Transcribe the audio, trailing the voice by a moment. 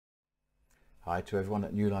Hi to everyone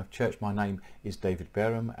at New Life Church. My name is David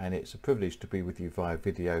Bareham and it's a privilege to be with you via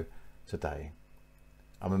video today.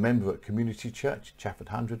 I'm a member at Community Church,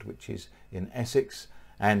 Chafford 100, which is in Essex,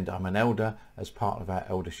 and I'm an elder as part of our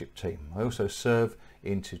eldership team. I also serve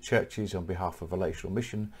into churches on behalf of Relational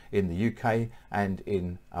Mission in the UK and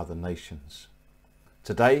in other nations.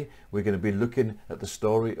 Today we're going to be looking at the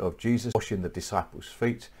story of Jesus washing the disciples'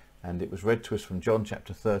 feet, and it was read to us from John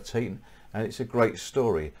chapter 13, and it's a great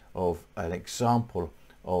story of an example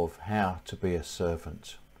of how to be a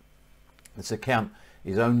servant. This account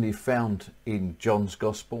is only found in John's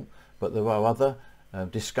Gospel, but there are other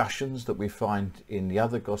discussions that we find in the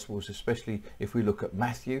other Gospels, especially if we look at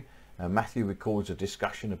Matthew. Matthew records a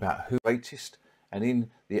discussion about who is greatest, and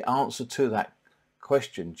in the answer to that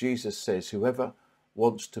question, Jesus says, "Whoever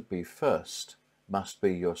wants to be first must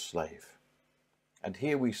be your slave." And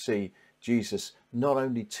here we see Jesus not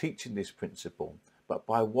only teaching this principle, but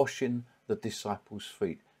by washing the disciples'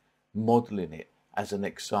 feet, modelling it as an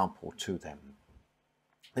example to them.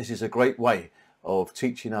 This is a great way of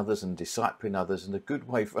teaching others and discipling others, and a good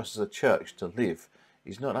way for us as a church to live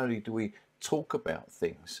is not only do we talk about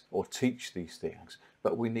things or teach these things,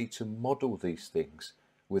 but we need to model these things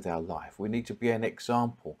with our life. We need to be an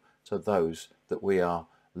example to those that we are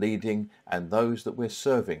leading and those that we're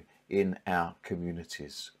serving in our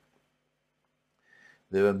communities.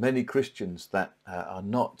 There are many Christians that are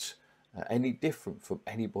not any different from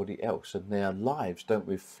anybody else, and their lives don't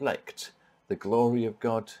reflect the glory of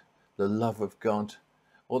God, the love of God,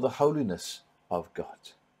 or the holiness of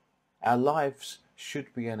God. Our lives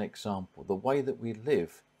should be an example. The way that we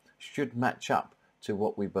live should match up to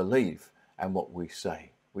what we believe and what we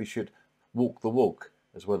say. We should walk the walk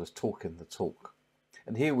as well as talking the talk.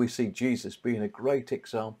 And here we see Jesus being a great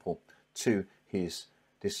example to his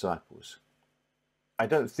disciples. I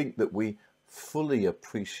don't think that we fully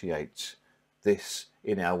appreciate this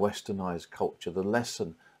in our westernized culture, the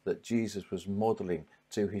lesson that Jesus was modeling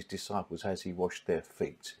to his disciples as he washed their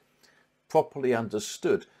feet. Properly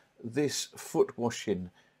understood, this foot washing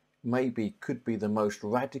could be the most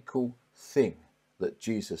radical thing that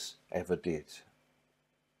Jesus ever did.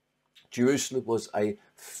 Jerusalem was a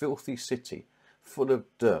filthy city full of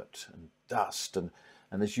dirt and dust, and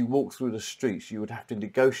as you walk through the streets you would have to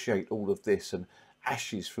negotiate all of this, and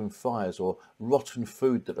ashes from fires or rotten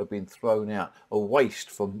food that had been thrown out or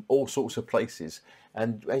waste from all sorts of places,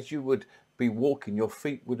 and as you would be walking your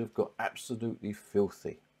feet would have got absolutely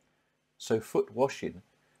filthy. So foot washing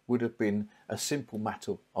would have been a simple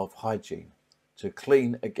matter of hygiene, to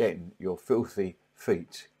clean again your filthy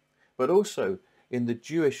feet. But also in the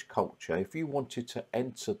Jewish culture, if you wanted to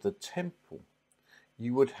enter the temple,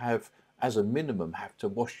 you would have, as a minimum, have to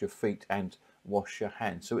wash your feet and wash your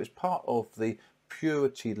hands. So it's part of the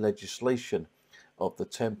purity legislation of the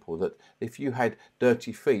temple that if you had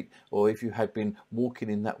dirty feet, or if you had been walking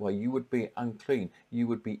in that way, you would be unclean, you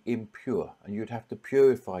would be impure, and you'd have to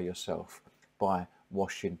purify yourself by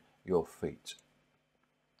washing your feet.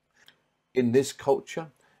 In this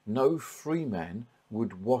culture, no free man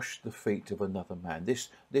would wash the feet of another man.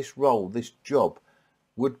 This role, this job,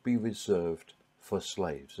 would be reserved for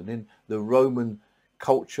slaves. And in the Roman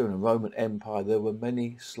culture and Roman Empire, there were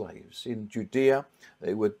many slaves. In Judea,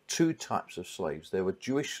 there were two types of slaves. There were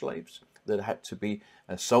Jewish slaves that had to be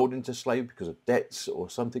sold into slavery because of debts or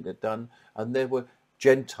something they'd done, and there were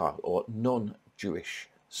Gentile or non-Jewish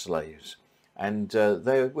slaves. And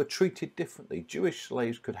they were treated differently. Jewish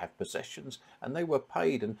slaves could have possessions and they were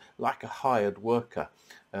paid and like a hired worker,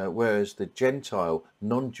 whereas the Gentile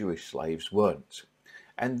non-Jewish slaves weren't.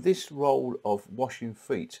 And this role of washing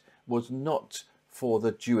feet was not for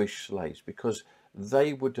the Jewish slaves, because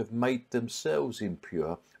they would have made themselves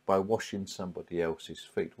impure by washing somebody else's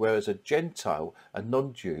feet, whereas a Gentile, a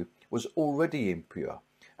non-Jew, was already impure,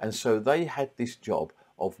 and so they had this job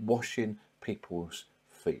of washing people's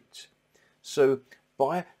feet. So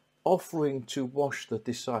by offering to wash the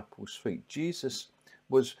disciples' feet, Jesus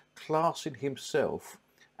was classing himself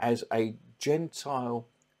as a Gentile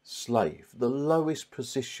slave, the lowest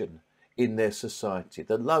position in their society,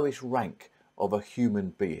 the lowest rank of a human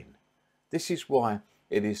being. This is why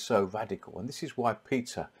it is so radical, and this is why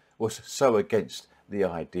Peter was so against the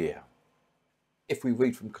idea. If we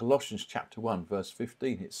read from Colossians chapter 1 verse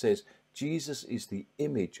 15, it says, "Jesus is the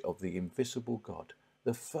image of the invisible God,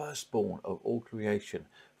 the firstborn of all creation,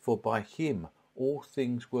 for by him all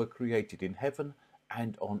things were created in heaven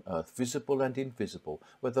and on earth, visible and invisible,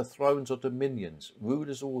 whether thrones or dominions,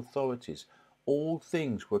 rulers or authorities. All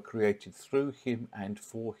things were created through him and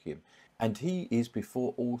for him. And he is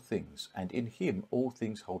before all things, and in him all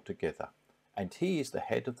things hold together. And he is the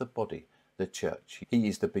head of the body, the church. He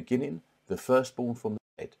is the beginning, the firstborn from the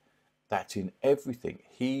dead, that in everything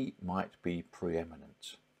he might be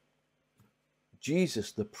preeminent.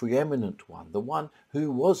 Jesus, the preeminent one, the one who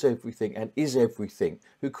was everything and is everything,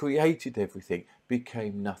 who created everything,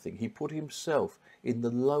 became nothing. He put himself in the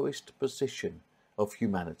lowest position of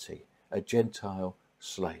humanity, a Gentile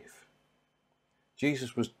slave.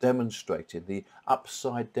 Jesus was demonstrating the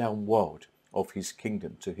upside down world of his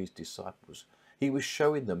kingdom to his disciples. He was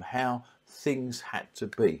showing them how things had to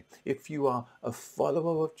be. If you are a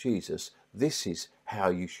follower of Jesus, this is how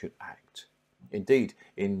you should act. Indeed,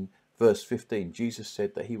 in verse 15, Jesus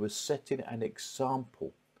said that he was setting an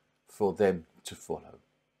example for them to follow.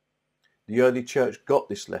 The early church got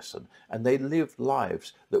this lesson, and they lived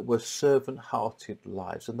lives that were servant-hearted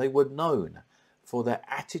lives, and they were known for their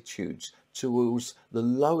attitudes towards the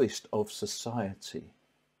lowest of society.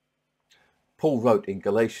 Paul wrote in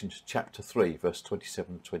Galatians chapter 3, verse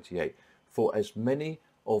 27 and 28, "For as many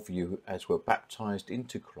of you as were baptized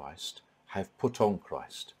into Christ have put on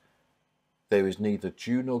Christ. There is neither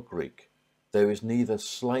Jew nor Greek, there is neither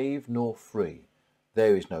slave nor free,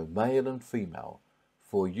 there is no male and female,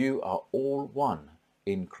 for you are all one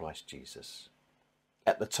in Christ Jesus."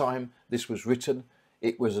 At the time this was written,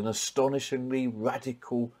 it was an astonishingly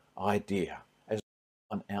radical idea, as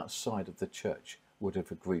no one outside of the church would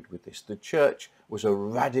have agreed with this. The church was a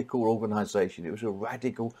radical organisation. It was a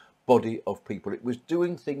radical body of people. It was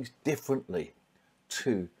doing things differently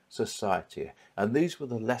to society. And these were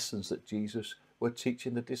the lessons that Jesus were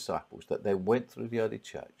teaching the disciples that they went through the early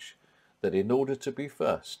church, that in order to be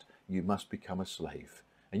first, you must become a slave.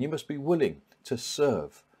 And you must be willing to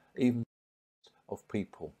serve even of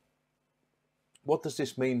people. What does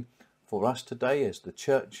this mean for us today as the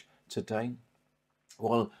church today?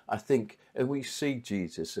 Well, I think when we see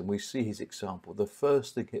Jesus and we see his example, the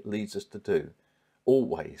first thing it leads us to do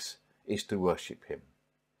always is to worship him.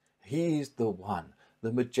 He is the one,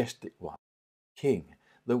 the majestic one, King,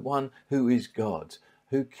 the one who is God,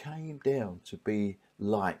 who came down to be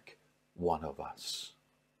like one of us.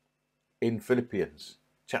 In Philippians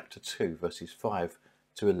chapter 2, verses 5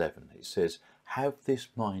 to 11, it says, "Have this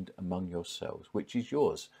mind among yourselves, which is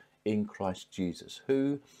yours in Christ Jesus,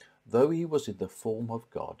 who, though he was in the form of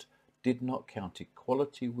God, did not count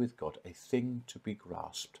equality with God a thing to be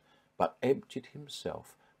grasped, but emptied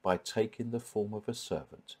himself by taking the form of a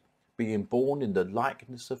servant, being born in the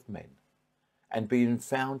likeness of men, and being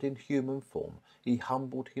found in human form, he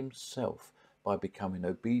humbled himself by becoming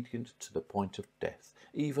obedient to the point of death,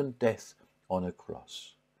 even death on a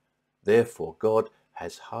cross. Therefore God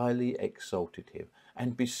has highly exalted him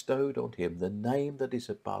and bestowed on him the name that is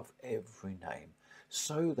above every name,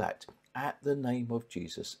 so that at the name of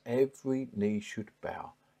Jesus every knee should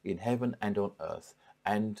bow, in heaven and on earth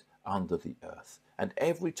and under the earth, and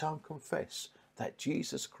every tongue confess that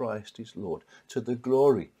Jesus Christ is Lord, to the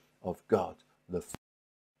glory of God the Father."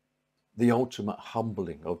 The ultimate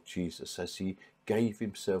humbling of Jesus as he gave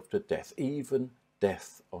himself to death, even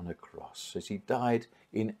death on a cross. As he died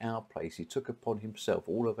in our place, he took upon himself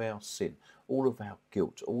all of our sin, all of our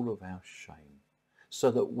guilt, all of our shame,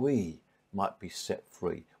 so that we might be set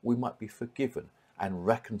free, we might be forgiven and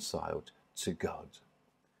reconciled to God.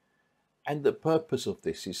 And the purpose of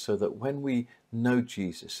this is so that when we know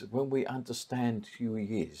Jesus, when we understand who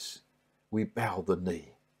he is, we bow the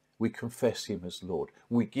knee, we confess him as Lord,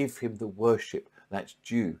 we give him the worship that's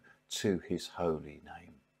due to his holy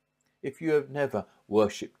name. If you have never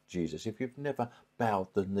worshipped Jesus, if you've never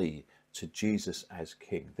bowed the knee to Jesus as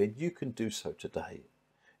King, then you can do so today.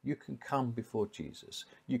 You can come before Jesus,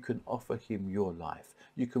 you can offer him your life,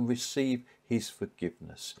 you can receive his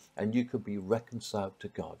forgiveness, and you can be reconciled to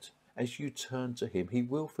God. As you turn to him, he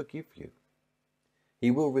will forgive you, he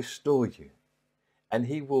will restore you, and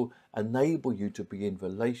he will enable you to be in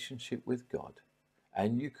relationship with God.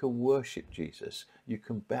 And you can worship Jesus, you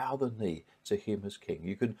can bow the knee to him as King,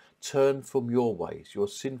 you can turn from your ways, your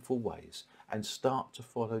sinful ways, and start to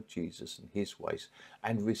follow Jesus and his ways,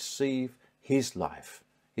 and receive his life,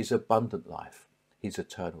 his abundant life, his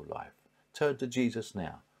eternal life. Turn to Jesus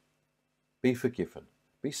now. Be forgiven,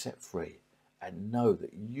 be set free, and know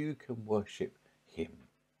that you can worship him.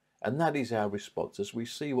 And that is our response as we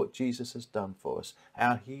see what Jesus has done for us,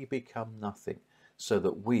 how he become nothing, so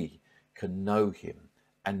that we can know him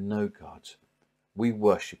and know God. We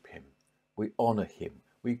worship him, we honour him,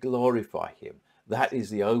 we glorify him. That is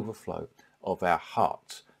the overflow of our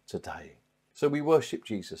hearts today. So we worship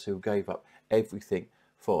Jesus, who gave up everything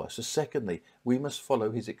for us. So secondly, we must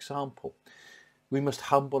follow his example. We must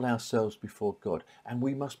humble ourselves before God, and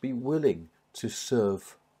we must be willing to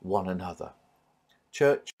serve one another.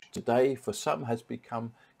 Church today for some has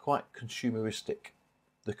become quite consumeristic.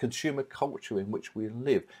 The consumer culture in which we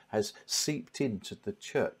live has seeped into the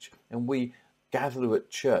church, and we gather at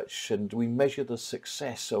church and we measure the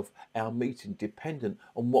success of our meeting dependent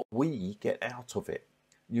on what we get out of it.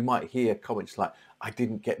 You might hear comments like, I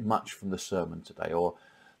didn't get much from the sermon today, or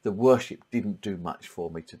the worship didn't do much for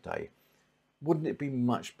me today. Wouldn't it be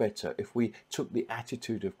much better if we took the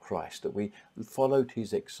attitude of Christ, that we followed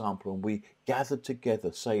his example and we gathered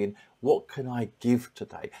together saying, what can I give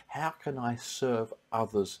today? How can I serve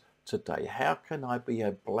others today? How can I be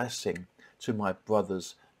a blessing to my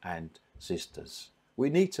brothers and sisters?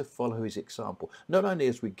 We need to follow his example, not only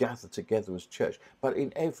as we gather together as church, but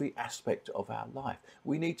in every aspect of our life.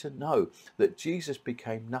 We need to know that Jesus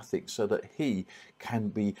became nothing so that he can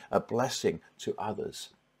be a blessing to others.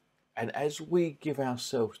 And as we give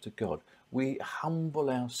ourselves to God, we humble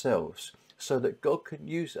ourselves so that God can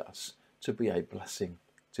use us to be a blessing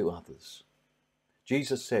to others.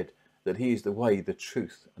 Jesus said that he is the way, the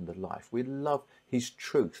truth, and the life. We love his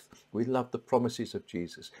truth. We love the promises of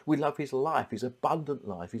Jesus. We love his life, his abundant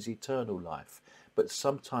life, his eternal life. But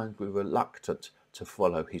sometimes we're reluctant to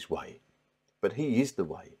follow his way. But he is the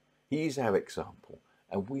way. He is our example,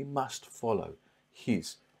 and we must follow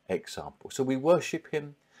his example. So we worship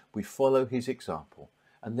him. We follow his example.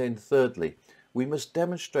 And then thirdly, we must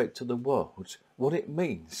demonstrate to the world what it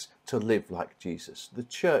means to live like Jesus. The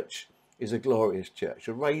church is a glorious church,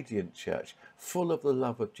 a radiant church, full of the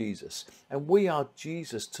love of Jesus. And we are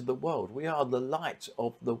Jesus to the world. We are the light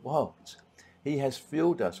of the world. He has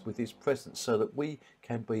filled us with his presence so that we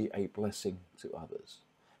can be a blessing to others.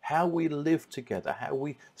 How we live together, how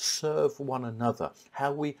we serve one another,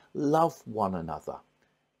 how we love one another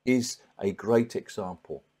is a great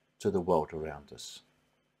example to the world around us.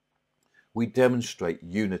 We demonstrate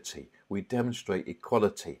unity, we demonstrate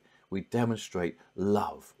equality, we demonstrate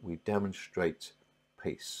love, we demonstrate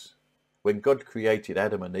peace. When God created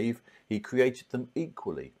Adam and Eve, he created them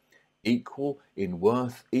equally, equal in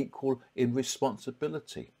worth, equal in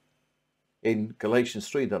responsibility. In Galatians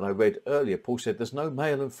 3 that I read earlier, Paul said there's no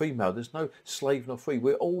male and female, there's no slave nor free,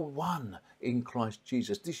 we're all one in Christ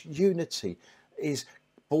Jesus. This unity is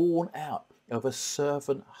born out of a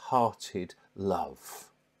servant-hearted love.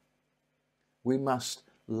 We must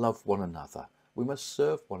love one another. We must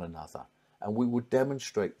serve one another. And we will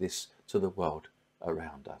demonstrate this to the world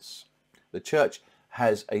around us. The church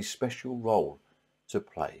has a special role to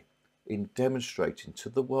play in demonstrating to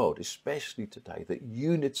the world, especially today, that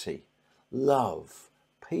unity, love,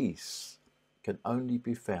 peace can only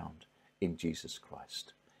be found in Jesus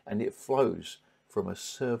Christ. And it flows from a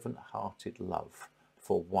servant-hearted love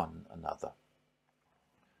for one another.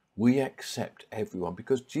 We accept everyone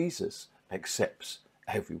because Jesus accepts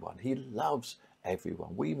everyone. He loves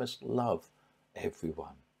everyone. We must love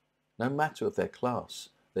everyone, no matter of their class,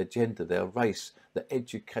 their gender, their race, their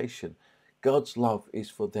education. God's love is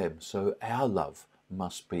for them, so our love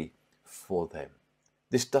must be for them.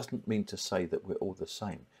 This doesn't mean to say that we're all the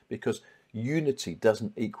same, because unity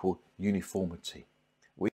doesn't equal uniformity.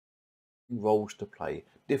 We have roles to play,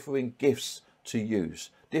 differing gifts to use,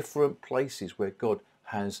 different places where God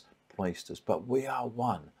has placed us, but we are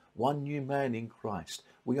one new man in Christ.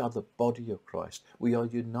 We are the body of Christ. We are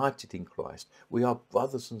united in Christ. We are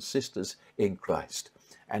brothers and sisters in Christ.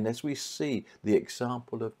 And as we see the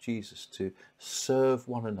example of Jesus to serve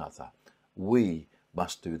one another, we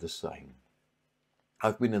must do the same.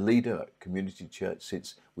 I've been a leader at Community Church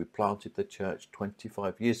since we planted the church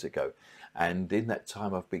 25 years ago. And in that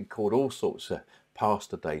time, I've been called all sorts of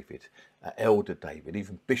Pastor David, Elder David,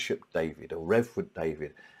 even Bishop David or Reverend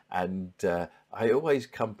David. And I always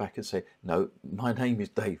come back and say, no, my name is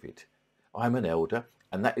David. I'm an elder,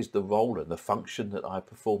 and that is the role and the function that I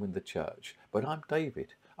perform in the church. But I'm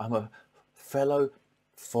David. I'm a fellow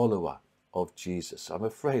follower of Jesus. I'm a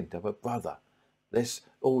friend. I'm a brother. Let's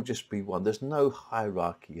all just be one. There's no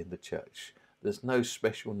hierarchy in the church. There's no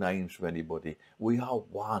special names for anybody. We are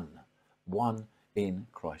one in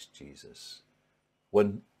Christ Jesus.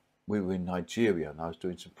 When we were in Nigeria and I was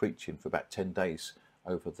doing some preaching for about 10 days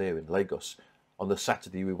over there in Lagos, on the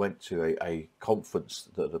Saturday we went to a conference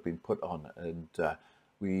that had been put on, and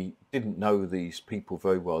we didn't know these people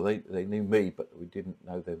very well. They knew me, but we didn't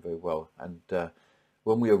know them very well. And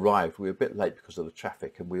when we arrived, we were a bit late because of the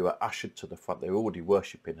traffic, and we were ushered to the front. They were already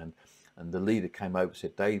worshipping, and the leader came over and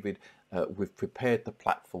said, David, we've prepared the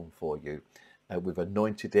platform for you. We've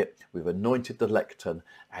anointed it, we've anointed the lectern,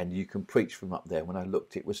 and you can preach from up there. When I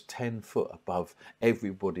looked, it was 10 foot above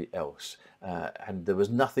everybody else, and there was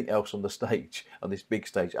nothing else on the stage, on this big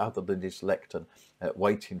stage, other than this lectern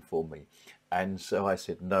waiting for me. And so I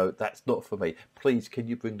said, no, that's not for me. Please, can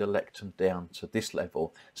you bring the lectern down to this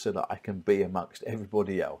level so that I can be amongst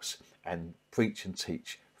everybody else and preach and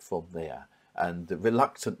teach from there? And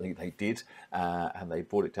reluctantly they did, and they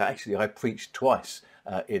brought it down. Actually, I preached twice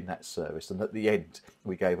in that service, and at the end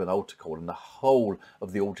we gave an altar call, and the whole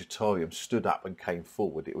of the auditorium stood up and came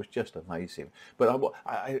forward. It was just amazing. But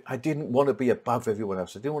I didn't want to be above everyone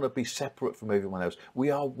else. I didn't want to be separate from everyone else.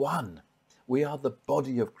 We are one. We are the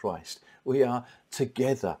body of Christ. We are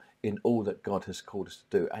together in all that God has called us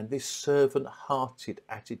to do. And this servant-hearted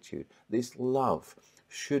attitude, this love,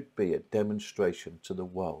 should be a demonstration to the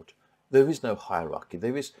world. There is no hierarchy.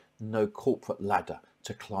 There is no corporate ladder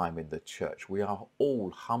to climb in the church. We are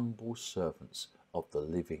all humble servants of the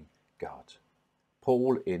living God.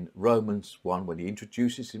 Paul in Romans 1, when he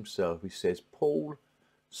introduces himself, he says, Paul,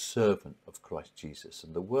 servant of Christ Jesus.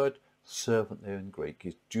 And the word servant there in Greek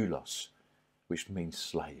is doulos, which means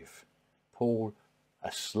slave. Paul,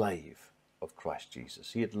 a slave of Christ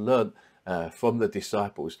Jesus. He had learnt from the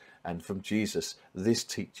disciples and from Jesus this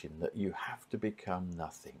teaching that you have to become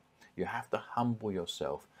nothing. You have to humble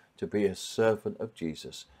yourself to be a servant of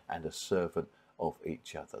Jesus and a servant of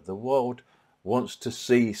each other. The world wants to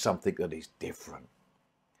see something that is different.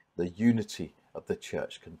 The unity of the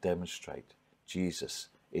church can demonstrate Jesus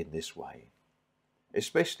in this way.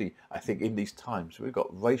 Especially, I think, in these times we've got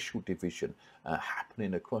racial division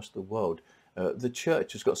happening across the world. The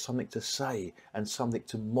church has got something to say and something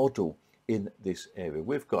to model in this area.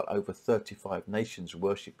 We've got over 35 nations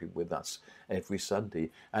worshipping with us every Sunday,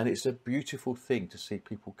 and it's a beautiful thing to see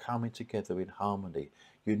people coming together in harmony,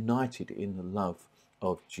 united in the love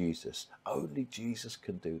of Jesus. Only Jesus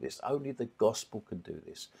can do this. Only the gospel can do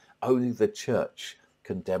this. Only the church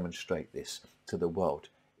can demonstrate this to the world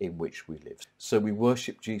in which we live. So we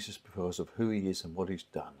worship Jesus because of who he is and what he's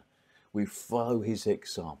done. We follow his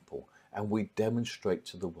example, and we demonstrate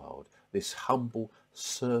to the world this humble,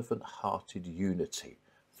 servant-hearted unity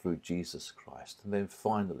through Jesus Christ. And then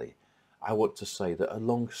finally, I want to say that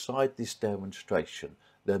alongside this demonstration,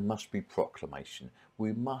 there must be proclamation.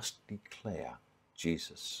 We must declare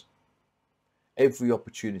Jesus. Every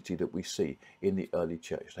opportunity that we see in the early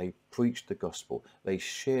church, they preached the gospel, they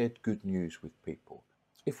shared good news with people.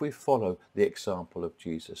 If we follow the example of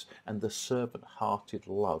Jesus and the servant-hearted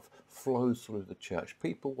love flows through the church,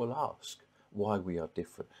 people will ask why we are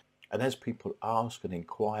different. And as people ask and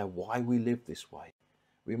inquire why we live this way,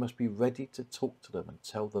 we must be ready to talk to them and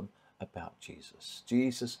tell them about Jesus.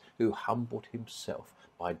 Jesus, who humbled himself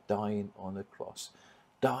by dying on a cross,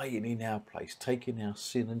 dying in our place, taking our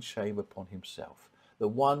sin and shame upon himself. The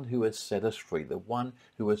one who has set us free, the one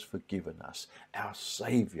who has forgiven us, our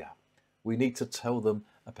Saviour. We need to tell them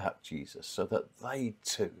about Jesus so that they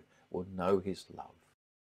too will know his love.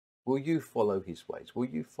 Will you follow his ways? Will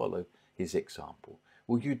you follow his example?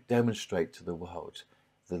 Will you demonstrate to the world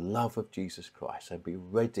the love of Jesus Christ and be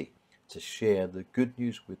ready to share the good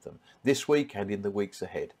news with them this week and in the weeks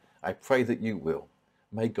ahead? I pray that you will.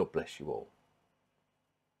 May God bless you all.